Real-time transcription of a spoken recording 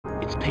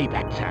it's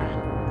payback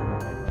time.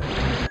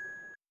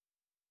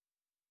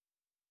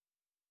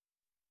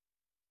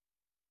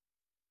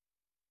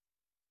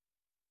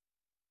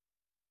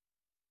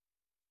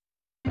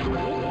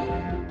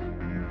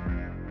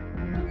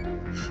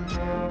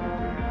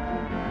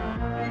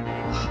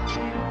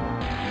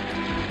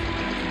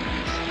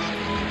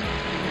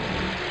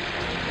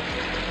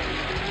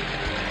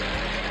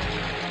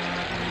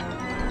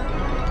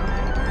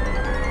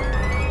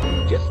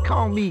 Just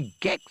call me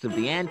Gex of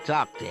the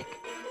Antarctic.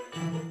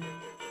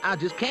 I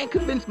just can't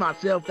convince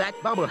myself that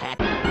bubble hat.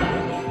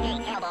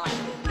 Hey, cowboy.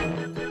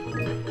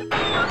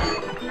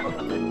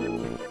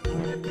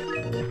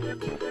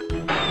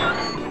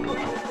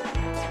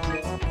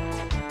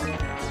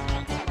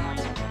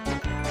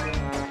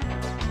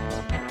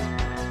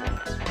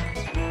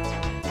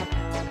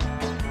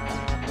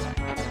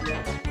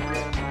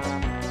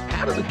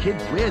 How do the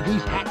kids wear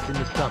these hats in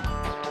the summer?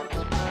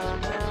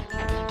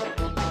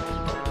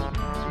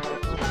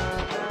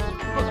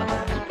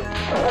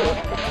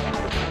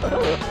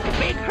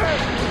 Big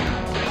hurt!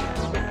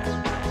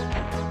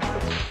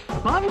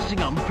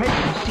 Bouncing on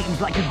prejudice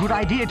seems like a good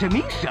idea to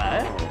me,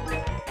 sir.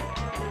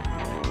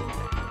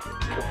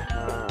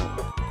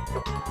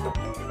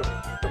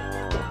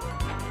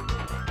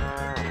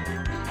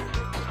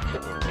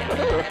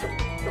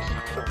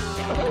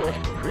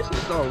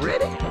 Christmas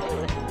already?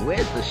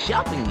 Where's the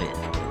shopping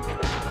list?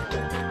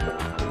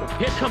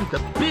 Here comes the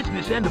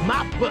business end of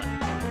my butt.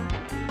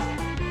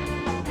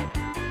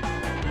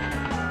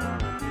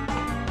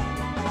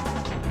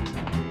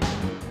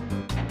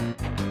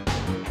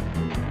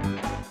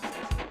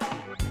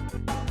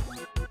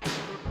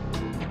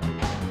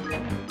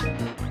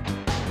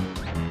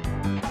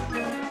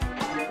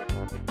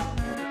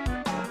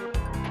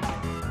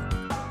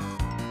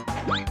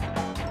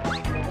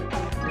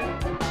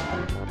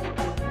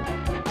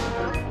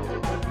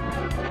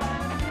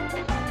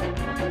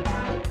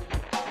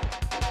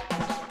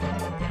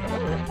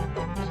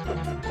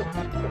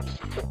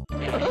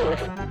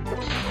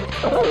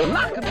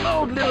 Lock and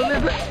load, little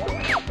lizard.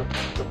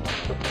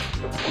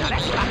 Now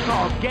that's what I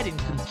call getting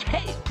some tail.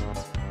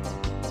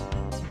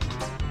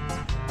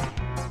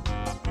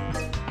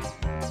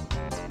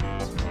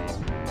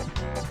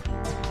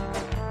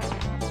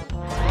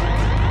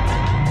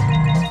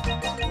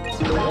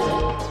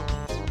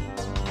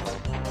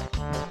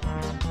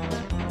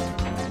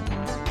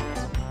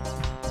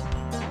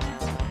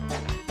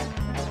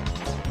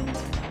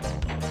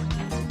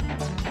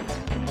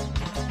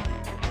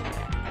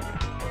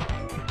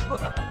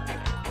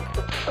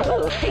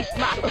 Taste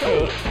my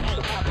tail.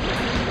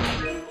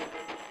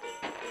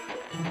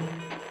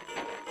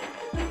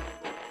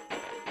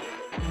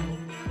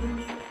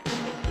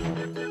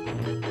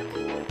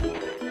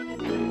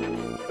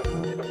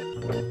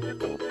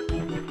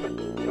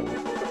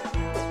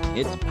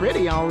 It's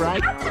pretty, all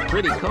right.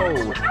 Pretty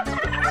cold.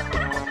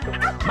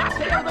 My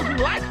tail doesn't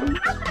like me.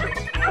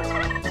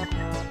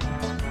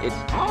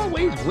 It's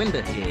always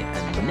winter here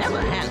and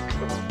never hammock.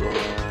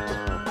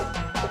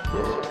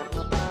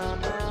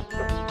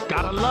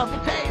 Gotta love the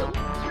tail.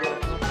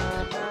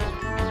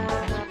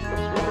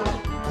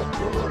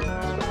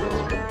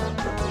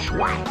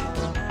 Schwack.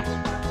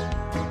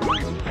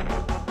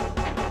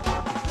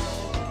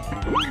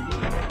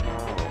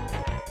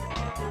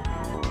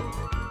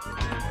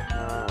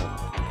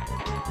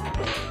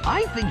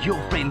 I think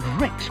your friend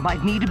Rex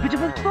might need a bit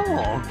of a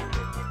thaw.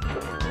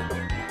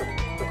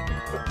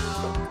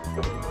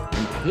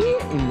 And here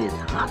in this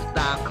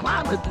hostile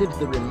climate lives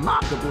the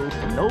remarkable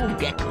snow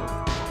gecko.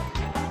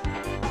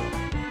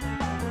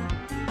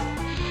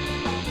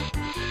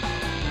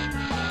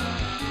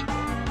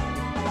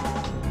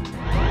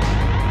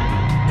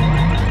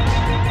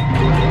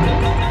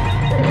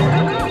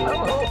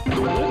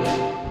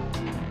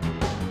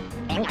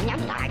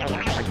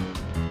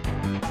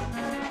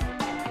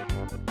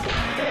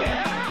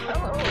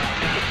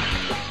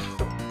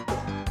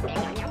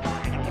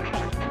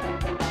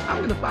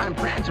 I'm gonna find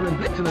Prancer and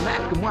Blitzen and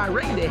ask them why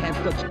reindeer have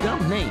such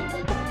dumb names.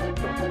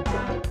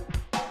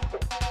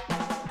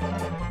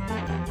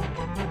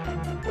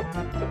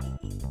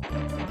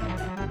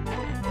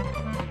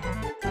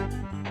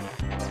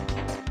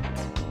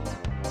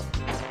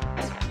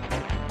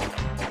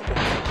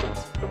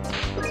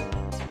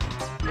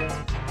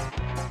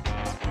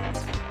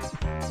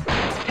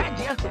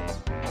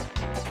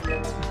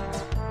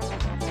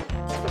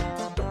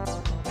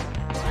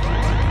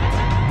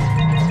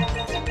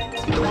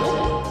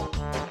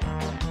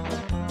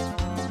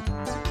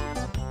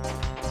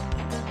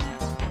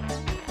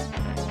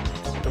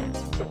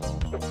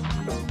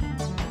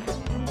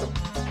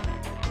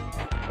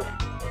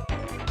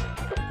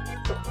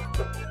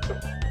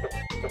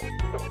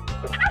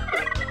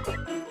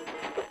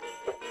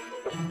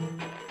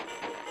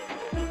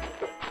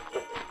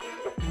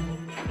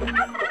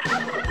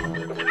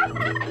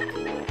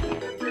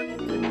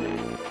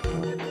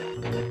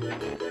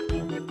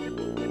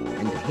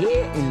 And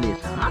here in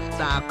this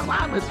hostile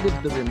climate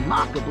lives the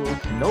remarkable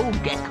snow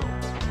gecko.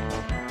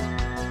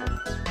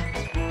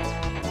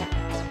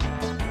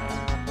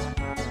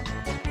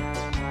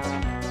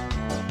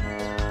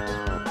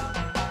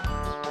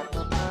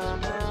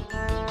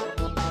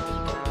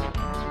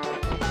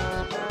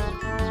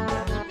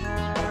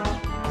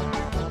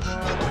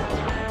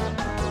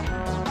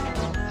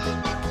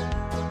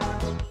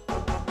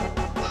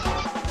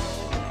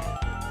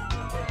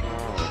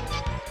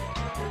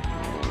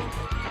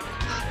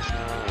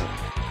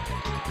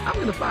 I'm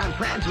gonna find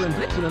Prancer and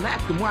Blitzen and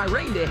ask them why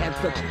reindeer have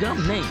such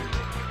dumb names.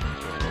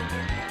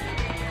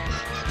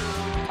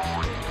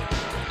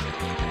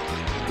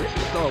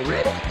 Christmas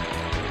already?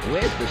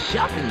 Where's the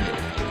shopping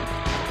list?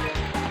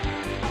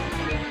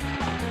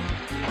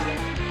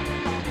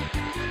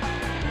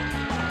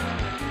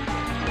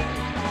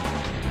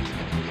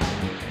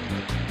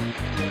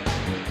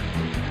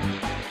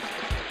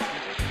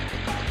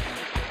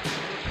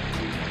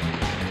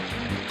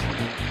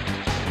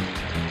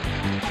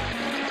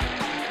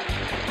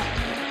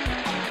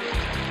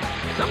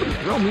 Somebody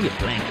throw me a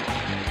blanket.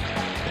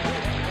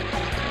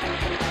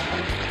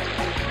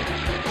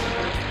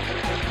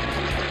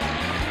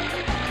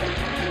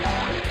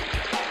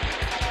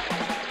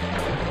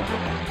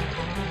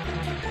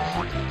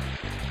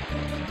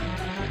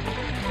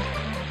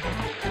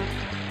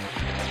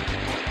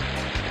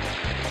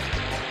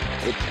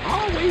 It's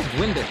always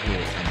winter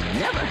here and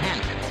never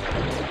handy.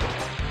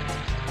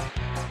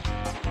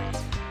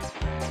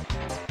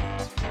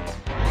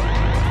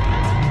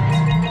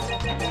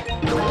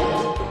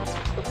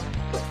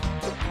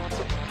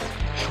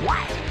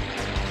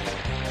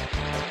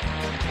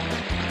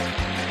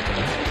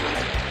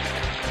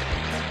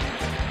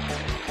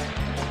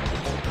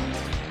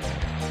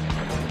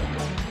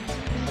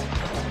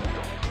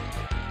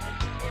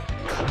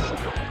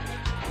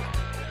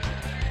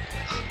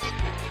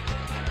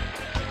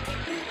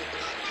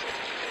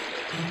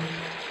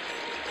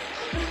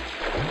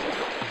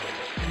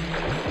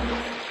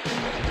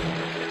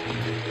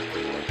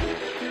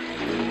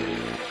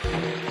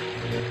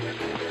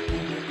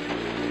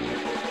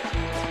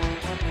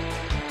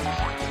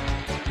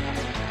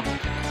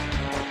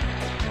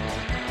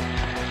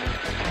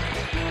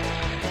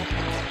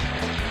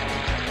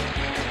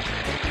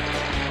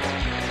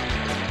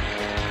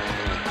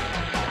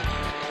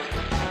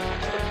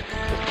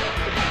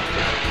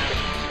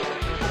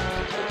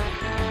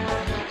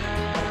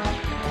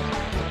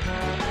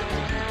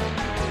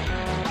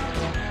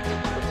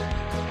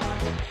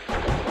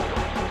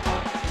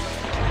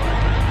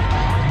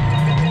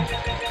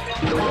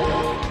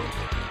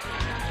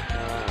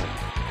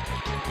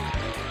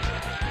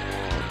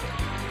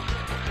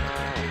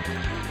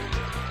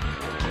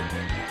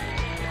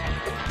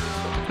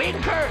 Big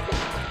Kurt!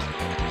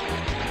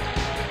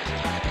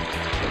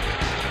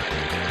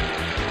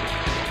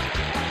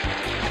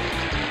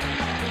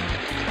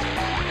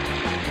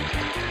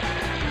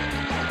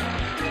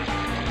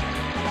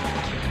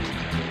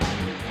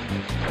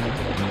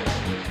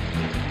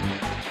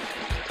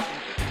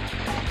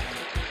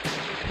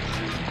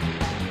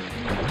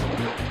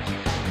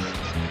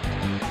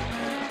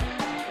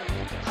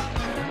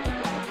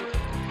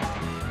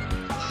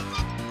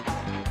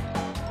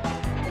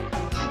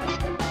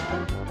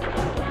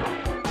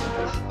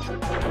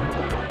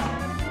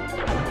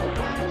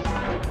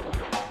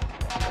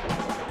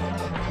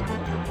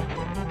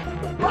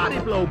 Body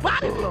blow,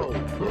 body blow.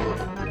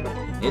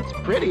 It's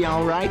pretty,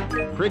 all right.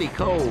 Pretty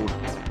cold.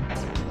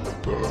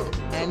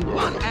 And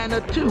 1 and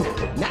a 2.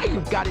 Now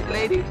you've got it,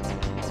 ladies.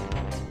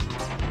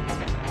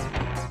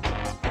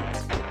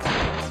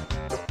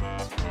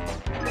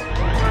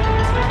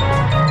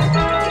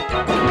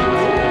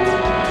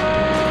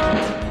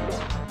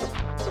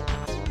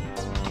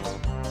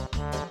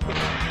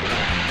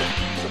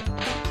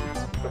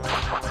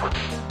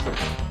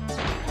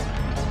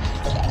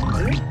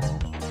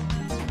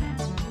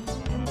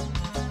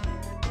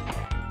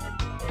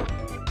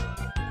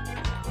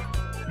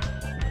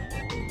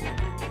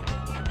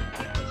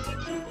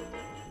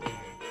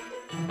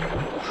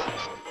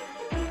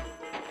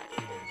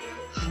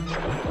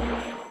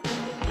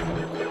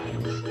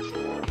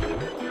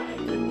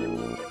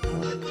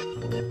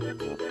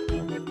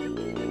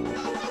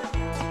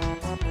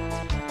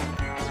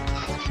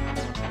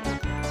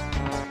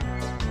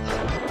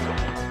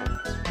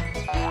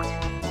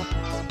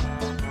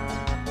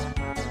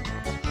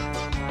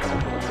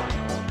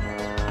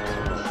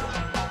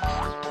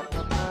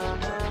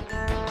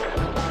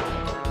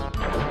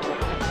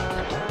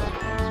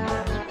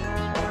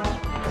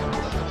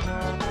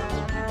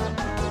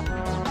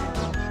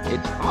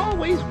 It's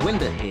always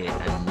winter here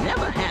and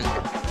never handy.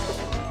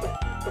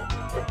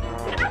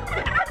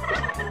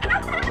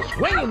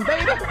 Swinging,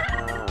 baby!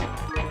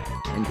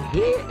 And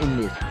here in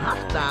this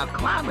hostile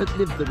climate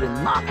lives the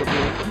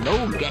remarkable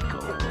snow gecko.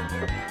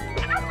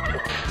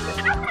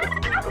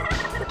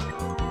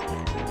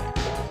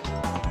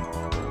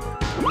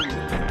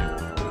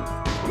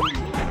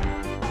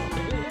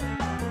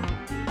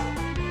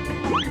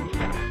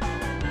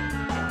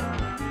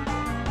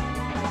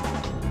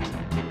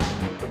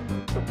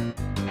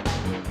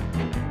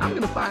 I'm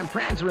gonna find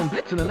Prancer and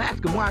Blitzen and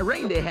ask them why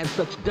reindeer have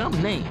such dumb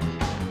names.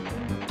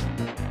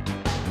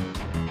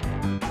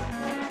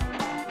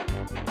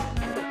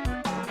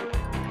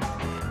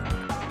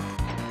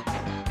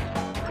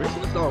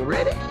 Christmas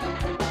already?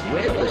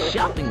 Where's the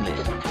shopping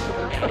list?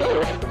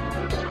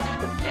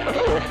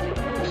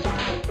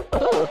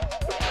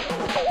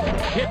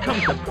 Here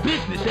comes the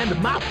business end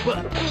of my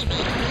butt.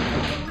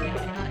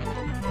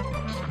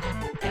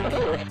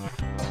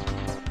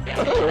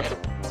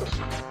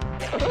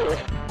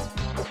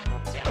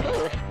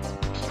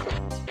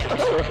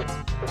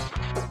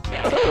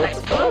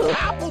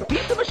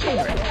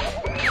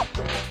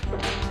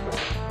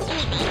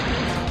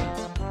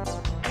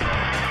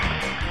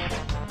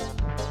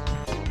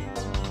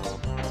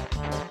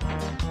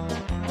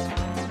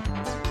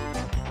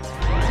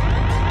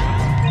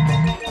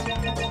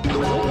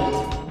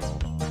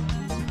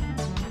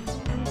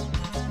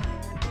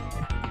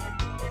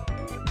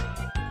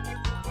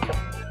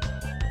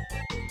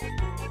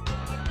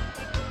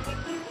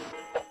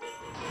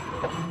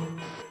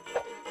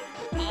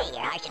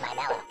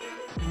 Archie-Marshmallow.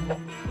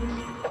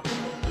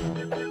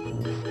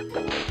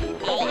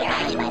 Hey, you're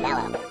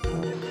Archie-Marshmallow.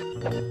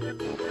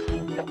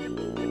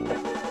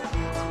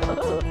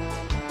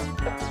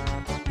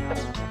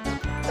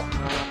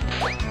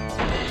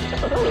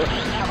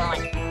 Hey, Cowboy.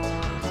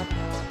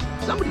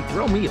 Somebody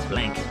throw me a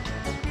blanket.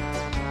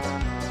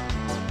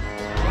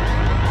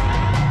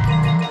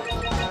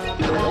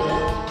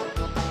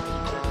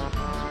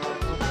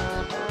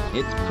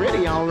 It's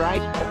pretty, all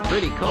right.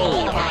 Pretty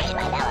cold.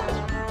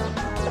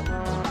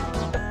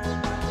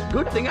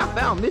 Good thing I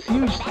found this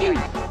huge street.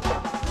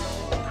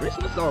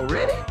 Christmas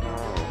already?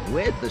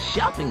 Where's the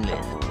shopping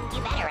list?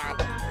 You better run.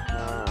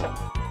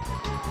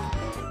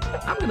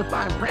 I'm gonna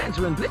find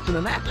Prancer and Blitzen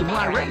and ask them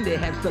why reindeer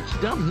have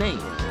such dumb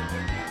names.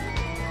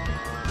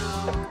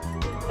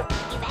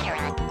 You better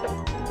run.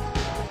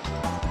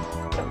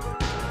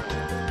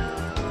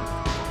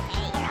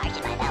 Hey, you're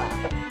Archie-Marshmallow.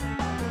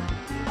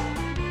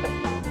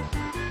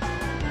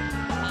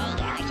 Hey,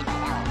 you're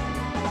Archie-Marshmallow.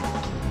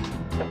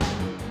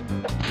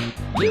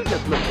 You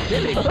just look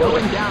silly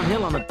going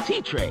downhill on a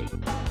tea tray.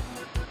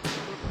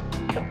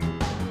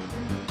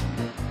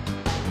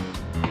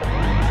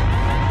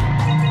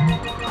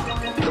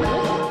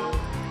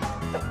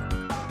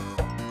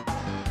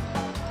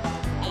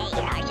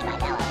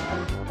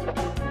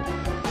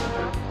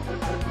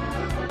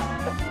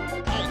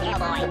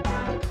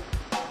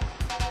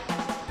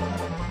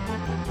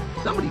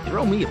 Somebody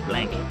throw me a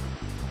blanket.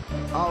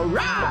 All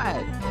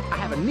right! I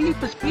have a knee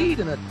for speed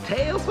and a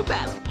tail for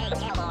balance. Hey,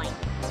 Cowboy.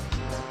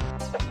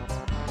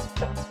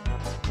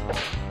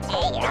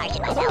 Hey, you're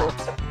Archie-Marshmallow.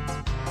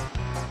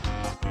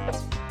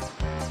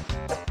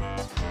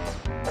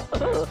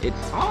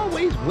 It's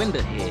always wind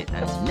ahead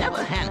and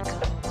never Hanukkah.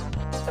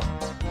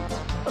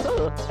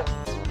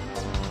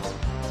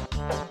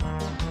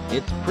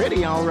 It's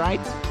pretty, all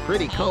right.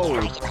 Pretty cold.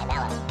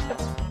 Archie-Marshmallow.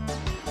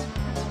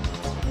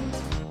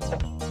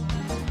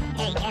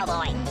 Hey,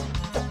 Cowboy.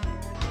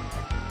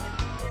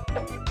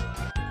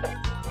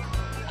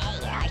 Hey,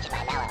 you're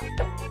Archie-Marshmallow.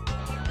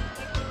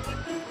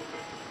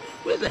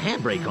 Where's the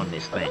handbrake on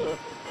this thing?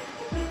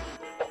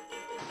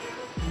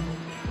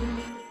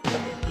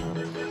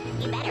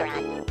 You better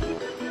run.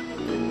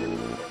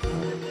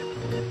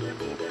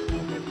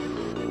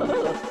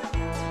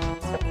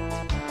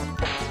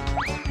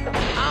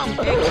 I'm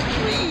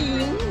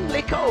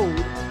extremely cold.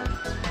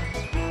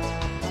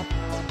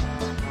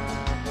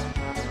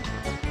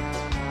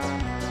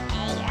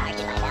 Hey, you're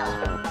Archie-Marshmallow.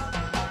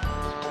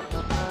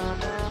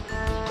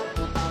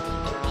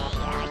 Hey,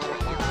 you're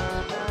Archie-Marshmallow.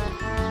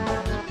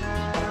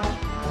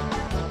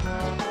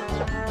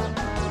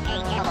 Hey,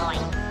 Cowboy.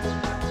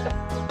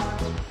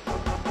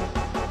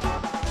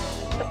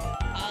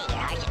 Hey,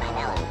 you're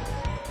Archie-Marshmallow.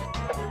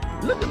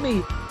 Look at me.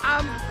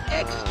 I'm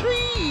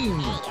extreme.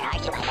 Hey, you're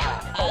Archie-Marshmallow.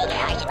 Hey,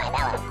 you're Archie-Marshmallow.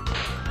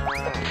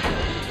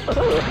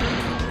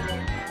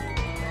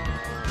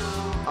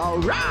 All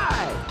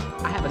right.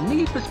 I have a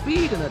knee for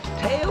speed and a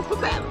tail for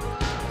balance.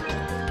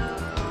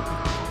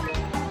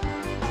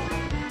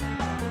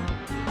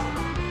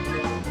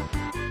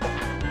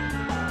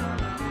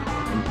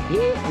 And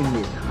here in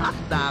this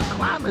hostile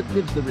climate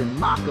lives the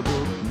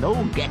remarkable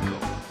snow gecko.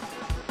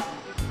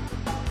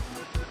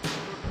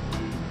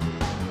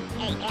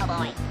 Hey,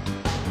 Cowboy.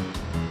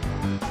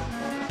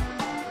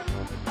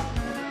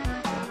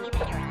 You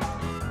better run.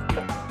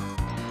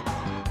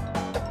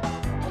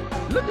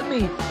 Look at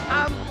me.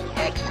 I'm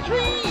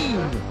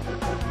extreme.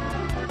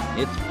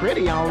 It's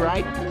pretty, all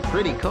right.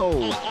 Pretty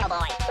cold. Hey,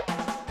 Cowboy.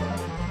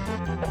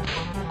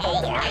 Hey,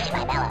 you're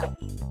Archie-Marshmallow.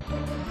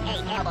 Hey,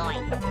 Cowboy.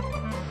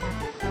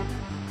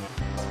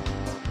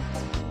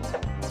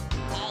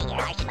 Hey,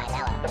 you're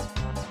Archie-Marshmallow.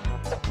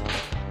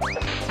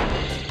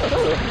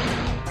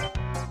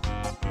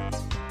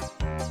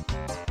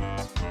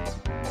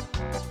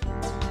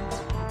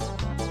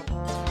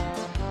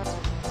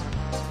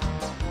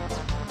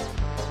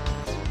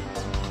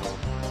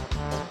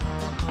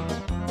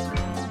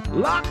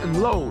 Lock and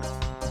load.